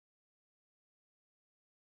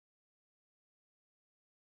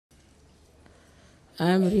I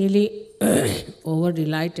am really over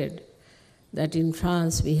delighted that in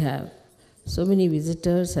France we have so many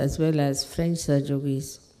visitors as well as French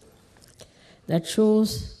Sahajogis. That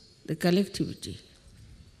shows the collectivity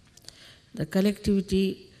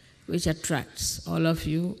which attracts all of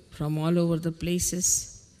you from all over the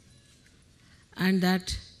places, and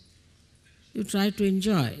that you try to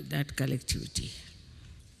enjoy that collectivity.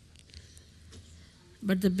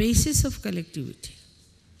 But the basis of collectivity,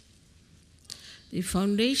 the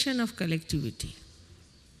foundation of collectivity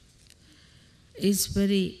is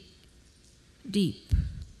very deep.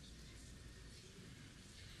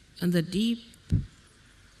 And the deep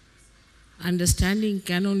understanding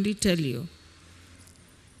can only tell you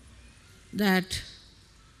that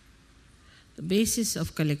the basis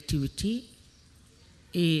of collectivity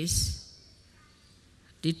is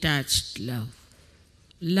detached love.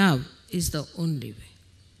 Love is the only way.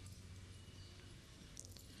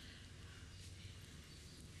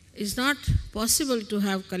 It's not possible to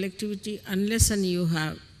have collectivity unless and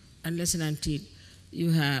until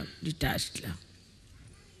you have detached love.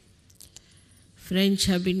 French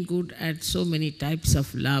have been good at so many types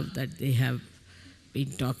of love that they have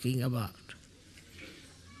been talking about.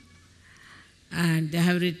 And they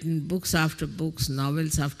have written books after books,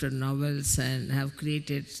 novels after novels, and have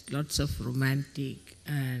created lots of romantic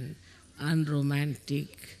and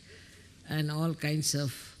unromantic and all kinds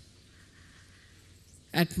of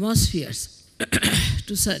atmospheres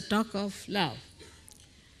to talk of love.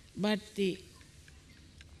 But the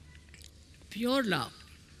pure love,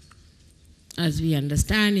 as we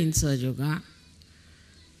understand in Sahaja Yoga,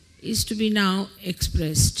 is to be now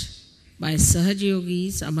expressed by Sahaja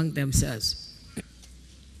Yogis among themselves.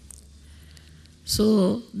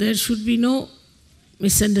 So there should be no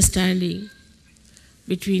misunderstanding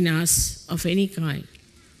between us of any kind.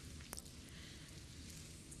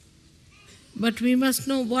 But we must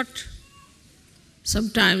know what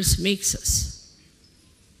sometimes makes us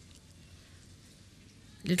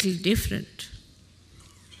little different.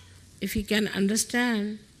 If we can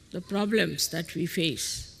understand the problems that we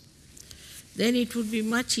face, then it would be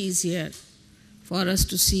much easier for us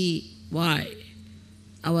to see why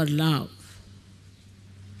our love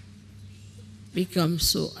becomes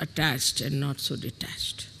so attached and not so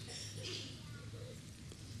detached.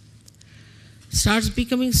 Starts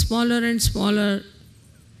becoming smaller and smaller,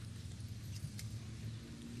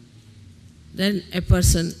 then a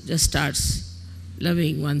person just starts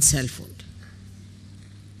loving oneself only.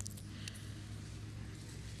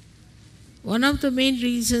 One of the main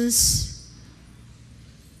reasons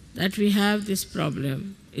that we have this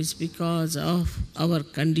problem is because of our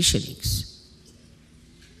conditionings.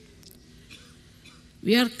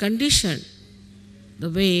 We are conditioned the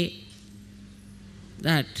way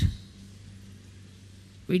that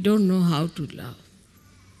we don't know how to love.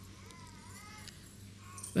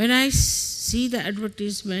 When I see the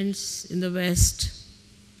advertisements in the West,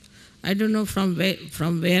 I don't know from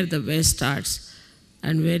where the West starts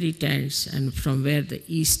and where it ends and from where the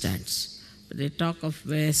East ends. But they talk of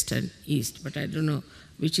West and East, but I don't know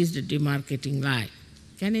which is the demarcating line.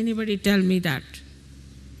 Can anybody tell me that?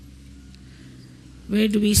 Where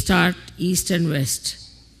do we start, East and West?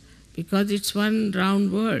 Because it's one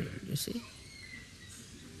round world, you see.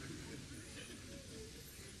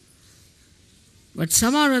 But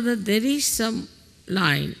somehow or other there is some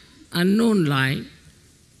line, unknown line,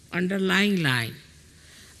 underlying line,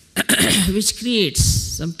 which creates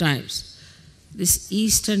sometimes this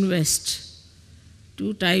East and West,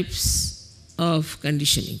 two types of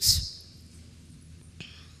conditionings.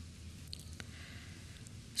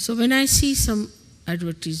 So when I see some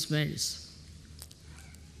advertisements,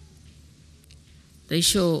 they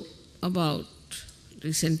show about,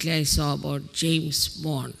 recently I saw about James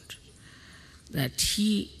Bond, that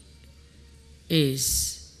he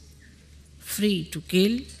is free to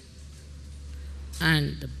kill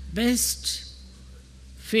and the best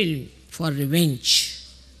film for revenge.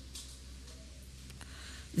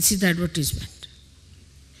 This is the advertisement.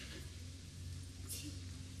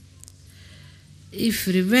 If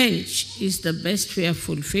revenge is the best way of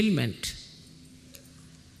fulfillment,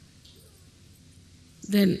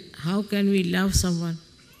 then how can we love someone?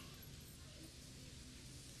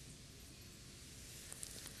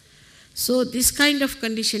 So this kind of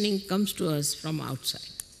conditioning comes to us from outside.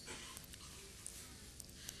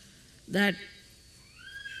 That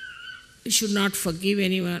we should not forgive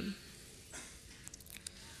anyone.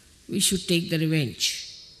 We should take the revenge.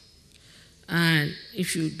 And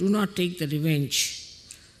if you do not take the revenge,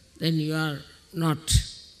 then you are not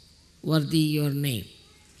worthy your name.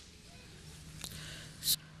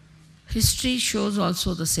 History shows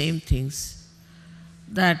also the same things,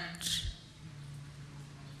 that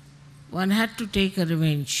one had to take a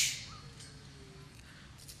revenge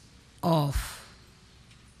of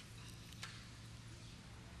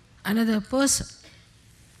another person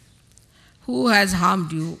who has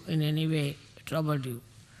harmed you in any way, troubled you,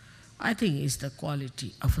 I think is the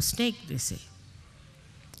quality of a snake, they say.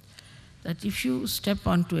 That if you step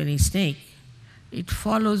onto any snake, it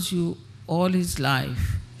follows you all his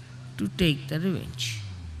life to take the revenge.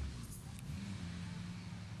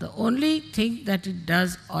 The only thing that it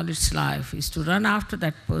does all its life is to run after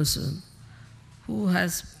that person who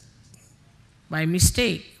has, by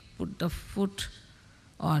mistake, put the foot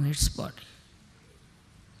on its body.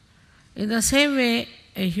 In the same way,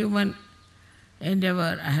 a human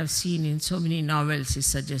endeavor I have seen in so many novels is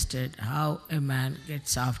suggested how a man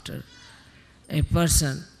gets after a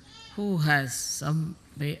person who has some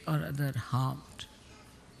way or other harmed.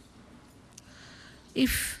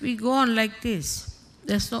 If we go on like this,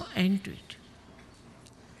 there's no end to it.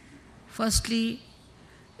 Firstly,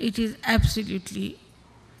 it is absolutely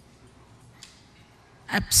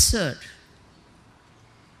absurd.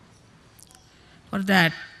 For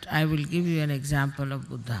that, I will give you an example of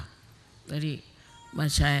Buddha. Very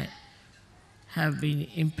much I have been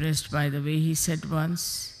impressed by the way he said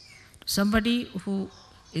once, somebody who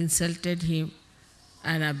insulted him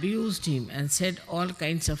and abused him and said all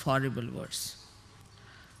kinds of horrible words.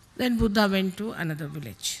 Then Buddha went to another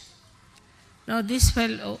village. Now this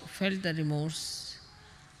fellow felt the remorse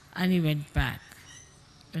and he went back.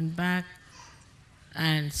 Went back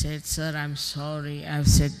and said, "Sir, I'm sorry, I've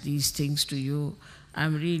said these things to you.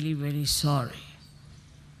 I'm really very sorry."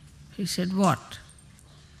 He said, "What?"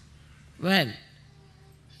 "When?"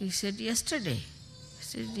 He said, "Yesterday." He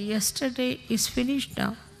said, "Yesterday is finished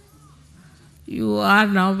now. You are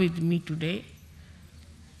now with me today.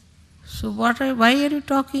 So why are you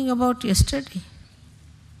talking about yesterday?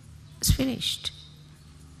 It's finished."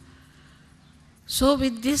 So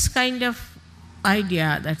with this kind of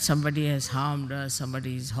idea that somebody has harmed us,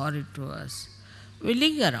 somebody is horrid to us, we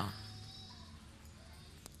linger on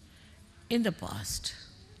in the past.